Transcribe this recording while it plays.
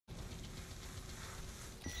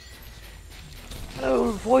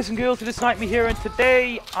Hello boys and girls, it is Nightmare here, and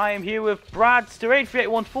today I am here with Bradster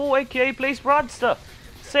 83814, aka Please Bradster.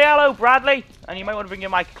 Say hello, Bradley, and you might want to bring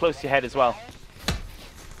your mic close to your head as well.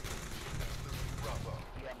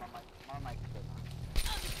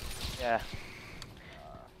 Yeah.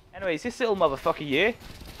 Anyways, this little motherfucker here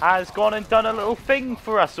has gone and done a little thing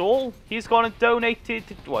for us all. He's gone and donated,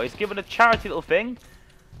 well, he's given a charity little thing,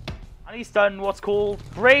 and he's done what's called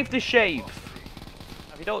Brave the Shave.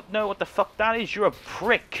 If you don't know what the fuck that is, you're a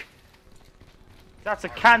prick. That's a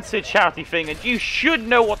cancer charity thing, and you should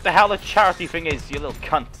know what the hell a charity thing is, you little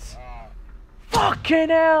cunts. Fucking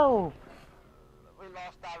hell! We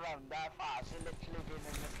lost our round that fast. We literally been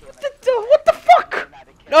in the what the fuck?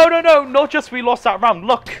 No, not just we lost that round.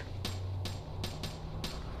 Look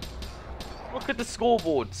at the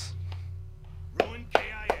scoreboards.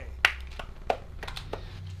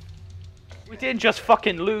 We didn't just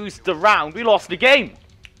fucking lose the round, we lost the game.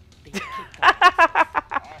 I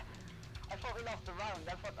thought we lost the round.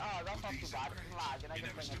 I thought, oh, that's not too bad. It's lag, and I can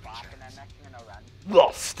bring it back, and then next thing I know, run.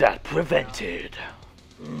 Lost that prevented.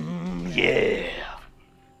 Yeah.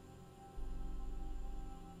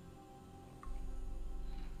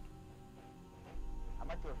 I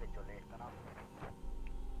might do a video later now.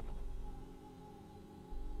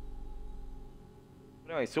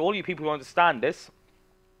 Anyway, so all you people who understand this,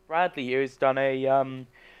 Bradley here has done a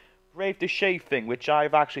Brave the Shave thing, which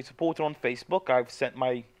I've actually supported on Facebook. I've sent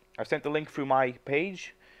the link through my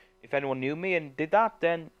page. If anyone knew me and did that,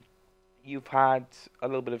 then you've had a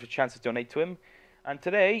little bit of a chance to donate to him. And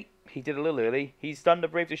today, he did a little early. He's done the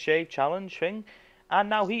Brave the Shave challenge thing, and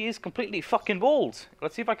now he is completely fucking bald.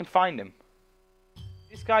 Let's see if I can find him.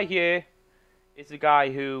 This guy here is the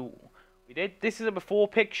guy who we did. This is a before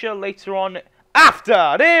picture. Later on,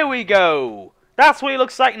 after. There we go. That's what he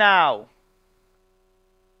looks like now.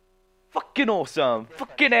 Fucking awesome.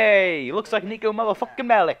 Fucking A. Looks like Nico motherfucking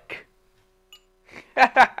Melik. It's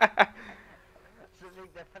a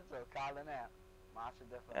big difference though, Carl, isn't it? Massive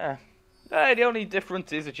difference. Yeah. The only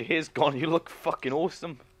difference is that your hair's gone. You look fucking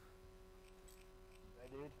awesome. Yeah,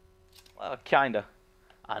 dude. Well, kinda.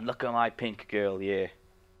 And look at my pink girl, yeah.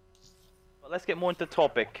 But let's get more into the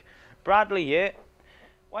topic. Bradley here.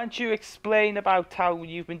 Why don't you explain about how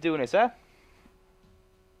you've been doing this, huh?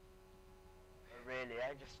 Really,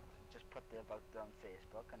 I just put the about on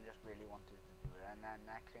Facebook and just really wanted to do it, and then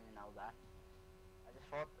next thing you know that, I just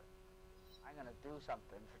thought, I'm gonna do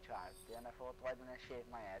something for charity, and I thought, why don't I shave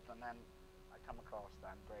my head? And then I come across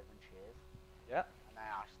them, Brave and Shave. Yeah. And I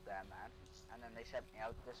asked them, man, and then they sent me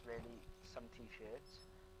out some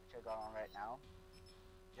t-shirts, which I got on right now.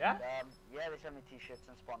 Yeah? And, yeah, they sent me t-shirts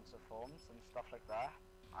and sponsor forms and stuff like that.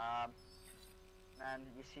 And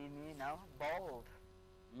you see me now, bald.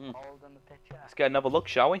 Bald in the picture. Let's get another look,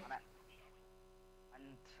 shall we?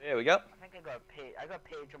 And there we go. I think I got a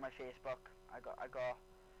page on my Facebook. I got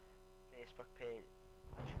Facebook page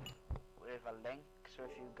with a link. So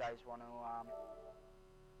if you guys want to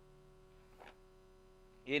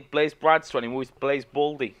He ain't Blaze Bradster anymore, he's Blaze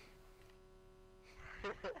Baldy.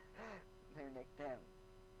 new nickname,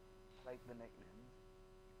 like the nickname.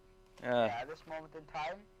 Yeah. At this moment in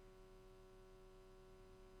time.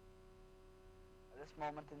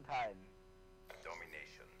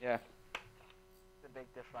 Domination. Yeah. It's a big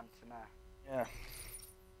difference in that. Yeah.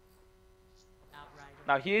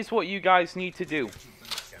 Now here's what you guys need to do.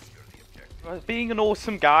 Being an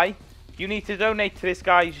awesome guy, you need to donate to this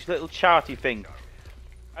guy's little charity thing.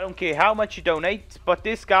 I don't care how much you donate, but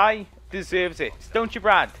this guy deserves it. Don't you,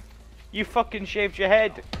 Brad? You fucking shaved your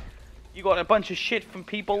head. You got a bunch of shit from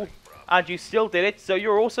people, and you still did it, so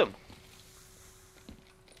you're awesome.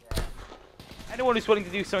 Anyone who's willing to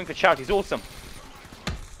do something for charity is awesome.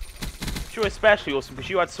 You're especially awesome because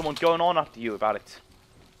you had someone going on after you about it.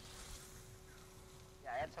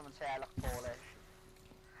 Yeah, I had someone say I look Polish.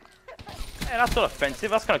 Yeah, that's not offensive,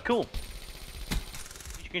 that's kind of cool.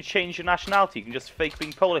 You can change your nationality, you can just fake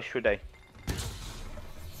being Polish for a day.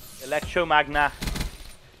 Electromagna.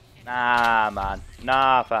 Nah, man.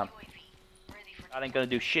 Nah, fam. That ain't gonna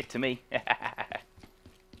do shit to me.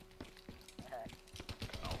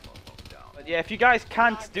 But yeah, if you guys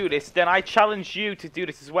can't do this, then I challenge you to do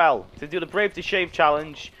this as well. To do the Brave to Shave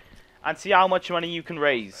challenge and see how much money you can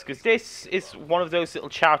raise. Because this is one of those little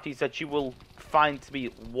charities that you will find to be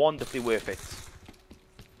wonderfully worth it.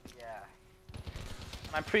 Yeah.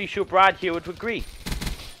 And I'm pretty sure Brad here would agree.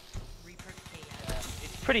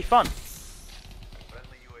 It's pretty fun.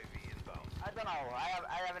 I don't know,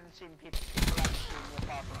 I haven't seen people actually seen the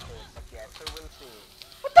apartment yet, so we'll see.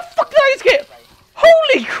 What the fuck did I just get?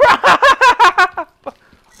 Holy crap! What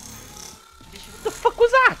the fuck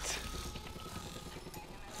was that?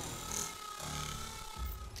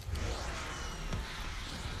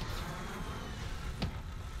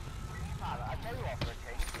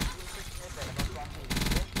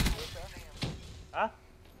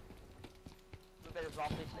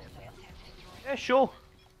 zombies later? Yeah, sure.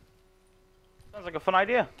 Sounds like a fun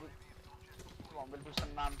idea. Come on, we'll do some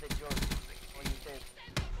videos on YouTube.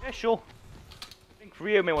 Yeah, sure. I think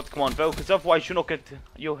Rio may want to come on though, because otherwise you're not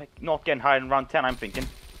getting higher than round 10. I'm thinking.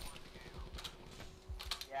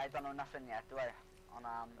 Yeah, I don't know nothing yet, do I?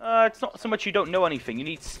 It's not so much you don't know anything. You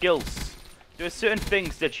need skills. There are certain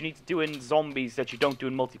things that you need to do in zombies that you don't do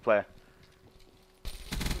in multiplayer.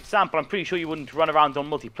 For example, I'm pretty sure you wouldn't run around on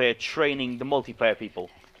multiplayer training the multiplayer people.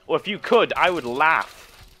 Or if you could, I would laugh.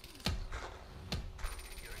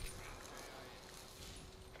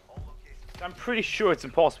 I'm pretty sure it's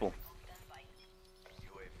impossible.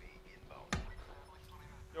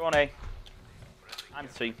 They're on A. And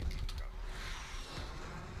C.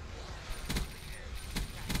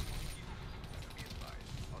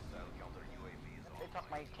 They took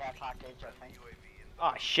my care package, I think.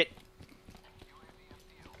 Ah, shit.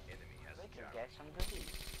 We can get some goodies.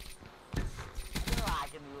 I'm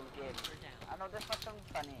lagging the old game. I know this might sound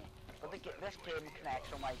funny, but this game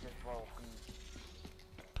connection-wise is broken.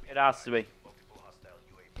 It has to be.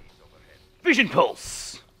 Vision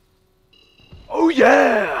pulse! Oh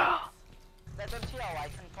yeah! Let them see how I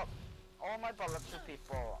can put all my bullets to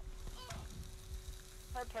people.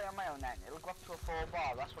 If I play on my own then, it'll go up to a 4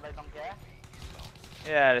 bar, that's what I don't get.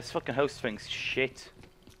 Yeah, this fucking host thing's shit.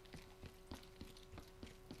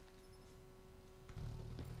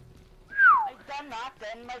 I've done that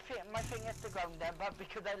then, my thing hit the ground then, but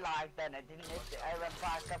because I lagged then, I didn't hit it, I went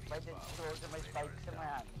back up, I did throws of my spikes in my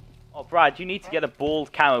hand. Oh, Brad, you need to get a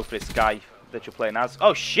bald camo for this guy that you're playing as.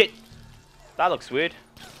 Oh, shit! That looks weird.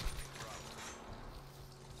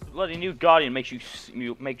 The bloody new Guardian makes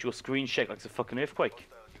your screen shake like it's a fucking earthquake.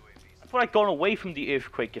 I thought I'd gone away from the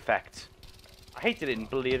earthquake effect. I hated it in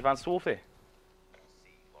bloody Advanced Warfare.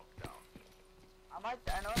 I know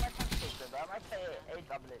I might sound stupid, but I might play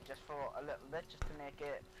AW just for a little bit, just to make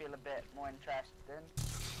it feel a bit more interesting.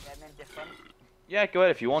 Yeah, I mean different. Yeah, go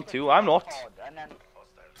ahead if you want to. I'm not. And then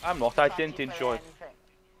I'm not. I didn't enjoy it.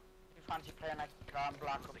 If you fancy playing like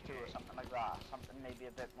Black Ops 2 or something like that, something maybe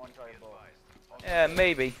a bit more enjoyable. Yeah,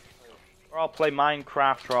 maybe. Or I'll play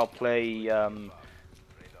Minecraft, or I'll play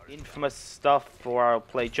Infamous stuff, or I'll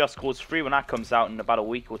play Just Cause 3 when that comes out in about a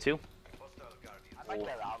week or two. I might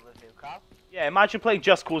play that with you, Carl. Yeah, imagine playing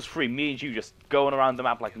Just Cause 3, me and you just going around the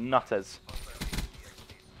map like nutters.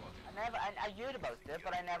 I heard about it,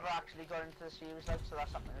 but I never actually got into the series, like, so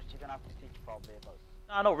that's something that you're gonna have to teach probably about.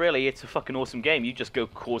 Nah, not really. It's a fucking awesome game. You just go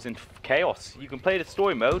causing chaos. You can play the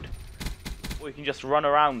story mode, or you can just run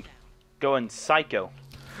around going psycho.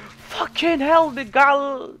 Fucking hell, the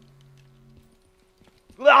gal!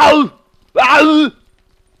 Ow! Ow!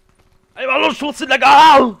 I'm all sorts of like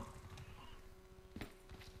ow!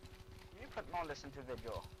 You put more listen to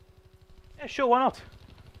video. Yeah, sure, why not?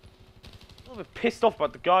 I'm a little bit pissed off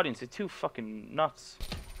about the Guardians. They're too fucking nuts.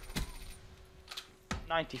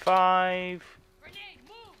 95.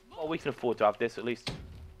 Well, we can afford to have this at least.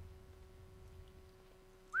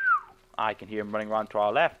 I can hear him running around to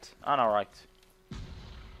our left and our right.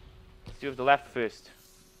 Let's do with the left first.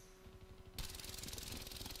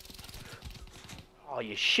 Oh,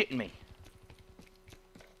 you're shitting me.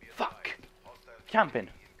 Fuck. Camping.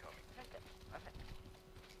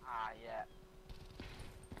 Ah, yeah.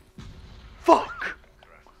 Fuck.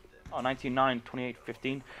 Oh, 19-9,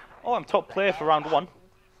 28-15. Oh, I'm top player for round 1.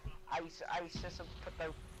 I just put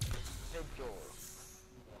the video.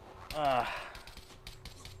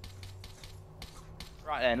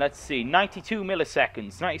 Right then, let's see. 92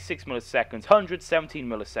 milliseconds, 96 milliseconds, 117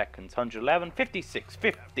 milliseconds, 111, 56,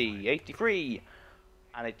 50, 83.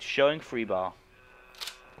 And it's showing free bar.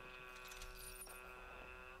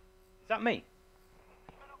 Is that me?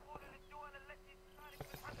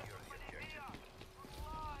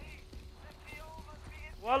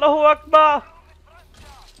 Wallahu Akbar!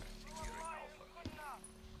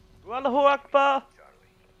 Wallahu Akbar!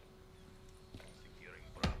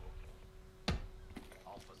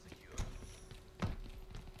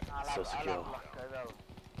 So secure.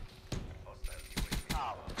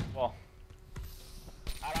 What?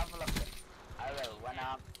 I'll have a look. I will when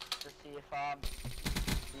to see if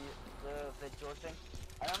the video thing.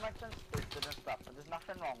 I know my son's stupid and stuff, but there's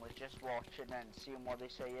nothing wrong with just watching and seeing what they're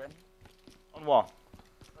saying. On what?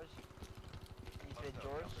 These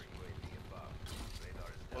videos.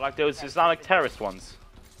 Well, like those Islamic terrorist ones.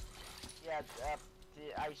 Yeah,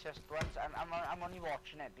 the ISIS ones. I'm only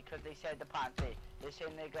watching it because they said apparently they're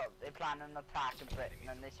saying they're planning an attack in Britain,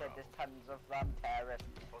 and they said there's tons of terrorists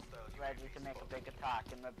ready to make a big attack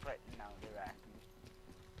in Britain now. They reckon.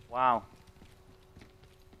 Wow.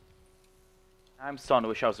 I'm starting to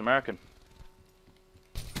wish I was American.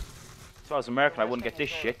 If I was American, I The wouldn't worst get thing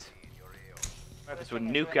this is shit. the Americans worst would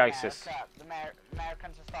thing is nuke in ISIS. America,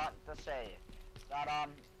 Americans are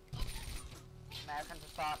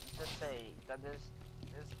starting to say that there's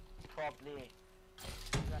probably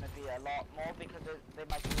going to be a lot more because they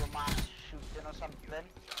might do a mass shooting or something.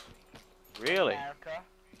 Really? In America.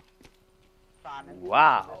 Planning to,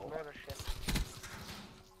 Wow. so there's a lot of shit.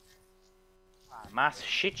 Mass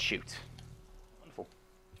shit shoot. Wonderful.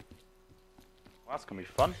 Well, that's gonna be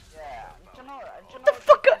fun. Yeah. Do you know What the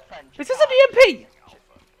fuck? Is this an EMP?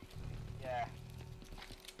 Yeah.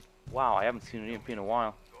 Wow, I haven't seen an EMP in a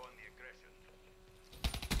while. I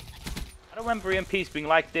don't remember EMPs being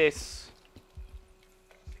like this.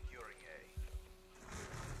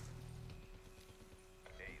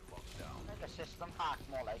 Like a system hack,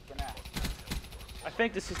 more like, innit? I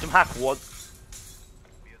think the system hack was.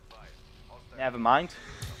 Never mind.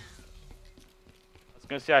 I was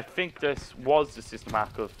gonna say I think this was the system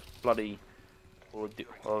hack of bloody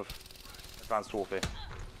of Advanced Warfare.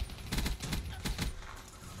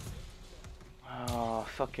 Oh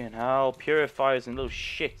fucking hell! Purifiers and little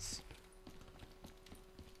shits.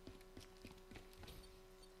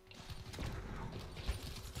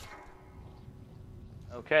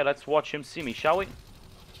 Okay, let's watch him see me, shall we?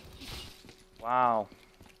 Wow.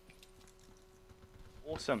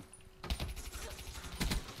 Awesome.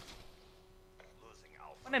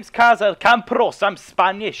 My name's Casa Campos, I'm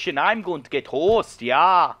Spanish, and I'm going to get host,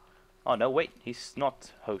 yeah. Oh no, wait, he's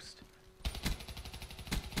not host.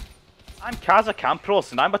 I'm Casa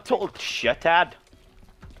Campos, and I'm a total shithead.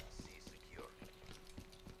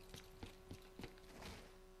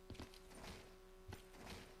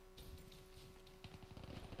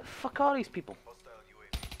 The fuck are these people?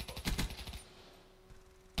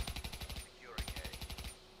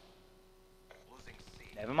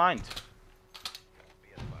 Never mind.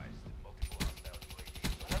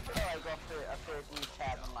 I got a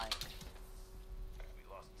 37 like.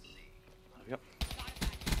 Yep.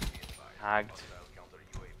 Tagged.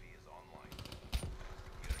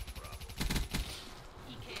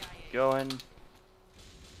 Going.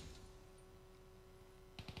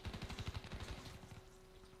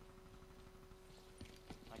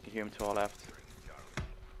 I can hear him to our left.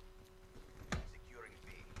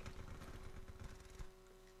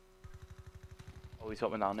 Oh, he's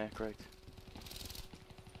up and down there, great.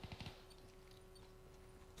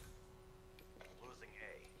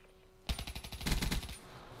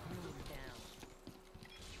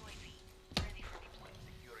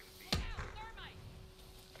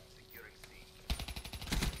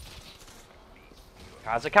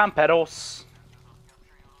 Casa Camperos.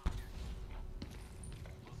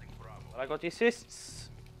 Well, I got the assists.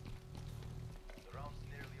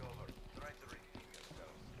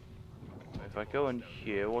 If I go in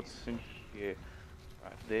here, what's in here?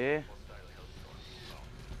 Right there.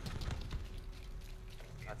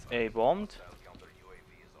 That's A-bombed.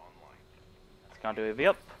 That's counter UAV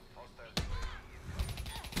up.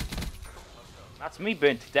 That's me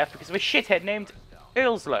burnt to death because of a shithead named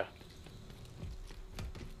Ilsler.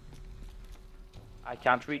 I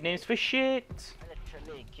can't read names for shit. I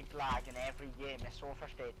literally keep lagging every game. It's so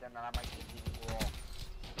frustrating and I might just even go off.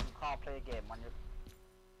 You can't play a game when you're...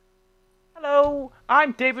 Hello,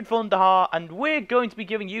 I'm David Vunderhaar, and we're going to be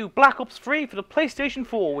giving you Black Ops 3 for the PlayStation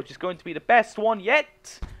 4, which is going to be the best one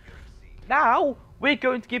yet. Now, we're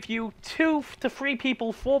going to give you 2 to 3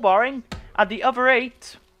 people 4-barring, and the other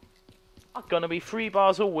 8 are going to be 3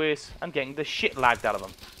 bars or worse and getting the shit lagged out of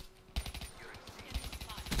them.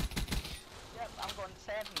 Yep, I'm going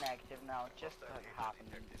 7 negative now, just like it happened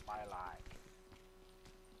in my life.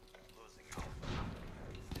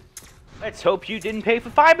 Let's hope you didn't pay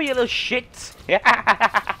for fiber, you little shit.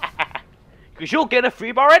 Because you'll get a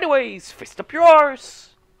 3-bar anyways. Fist up your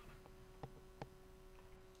arse.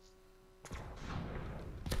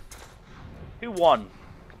 Who won?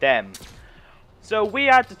 Them. So we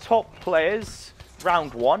had the top players,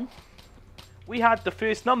 round 1. We had the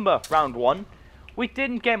first number, round 1. We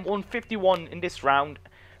didn't get 151 in this round.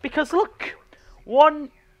 Because look,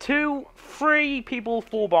 1, 2, 3 people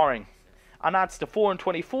 4-barring. And that's the 4 and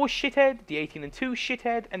 24 shithead, the 18 and 2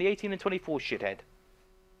 shithead, and the 18 and 24 shithead.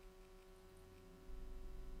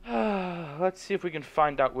 Let's see if we can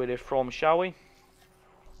find out where they're from, shall we?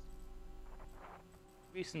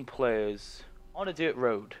 Recent players on a dirt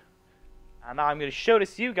road. And I'm going to show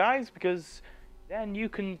this to you guys because then you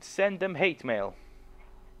can send them hate mail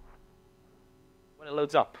when it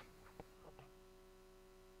loads up.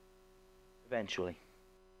 Eventually.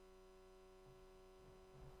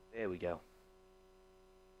 There we go.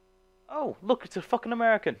 Oh, look, it's a fucking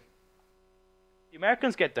American. The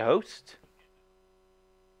Americans get the host.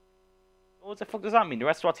 What the fuck does that mean? The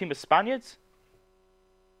rest of our team are Spaniards?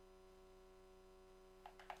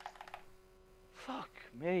 Fuck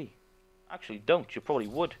me. Actually, don't. You probably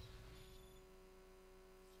would.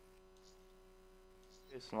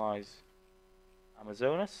 Personalize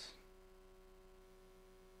Amazonas.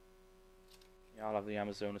 Yeah, I'll have the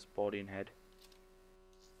Amazonas body and head.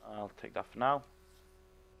 I'll take that for now.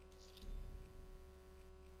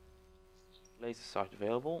 Laser sight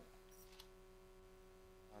available.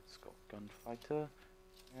 I've got gunfighter.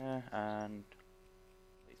 Yeah, and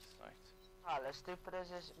laser sight. Oh, as stupid as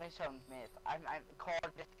this may sound, mate, I'm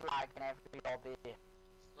called this lag in every lobby.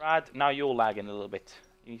 Brad, now you're lagging a little bit.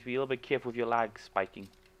 You need to be a little bit careful with your lag spiking.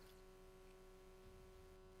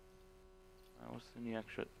 What's the new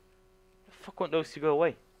extra? The fuck want those to go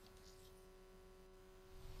away?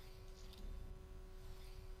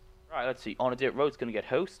 Right, let's see. On a Dirt Road's gonna get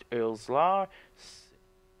host. Earl's Law.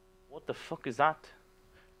 What the fuck is that?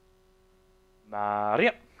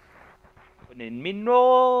 Maria. Putting in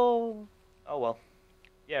Minro. Oh well.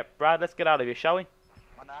 Yeah, Brad, let's get out of here, shall we?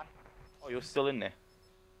 Come on. Oh, you're still in there.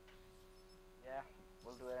 Yeah,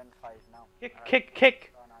 we'll do it in 5 now. Kick, Alright, kick,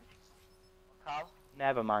 kick. go on. Carl?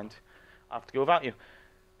 Never mind. I have to go without you.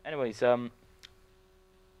 Anyways, thank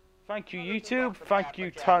you YouTube. Thank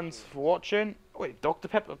you tons for watching. Wait, Dr.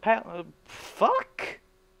 Pepper fuck?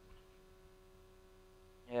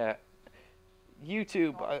 Yeah.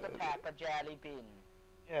 YouTube. Dr. Pepper jelly bean.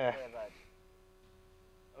 Yeah. Flavored.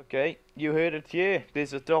 Okay, you heard it here.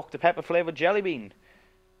 There's a Dr. Pepper flavored jelly bean.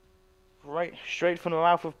 Right, straight from the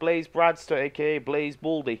mouth of Blaze Bradster, aka Blaze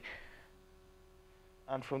Baldy.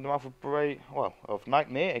 And from the mouth of of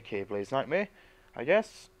Nightmare, aka Blaze Nightmare. I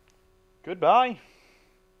guess. Goodbye.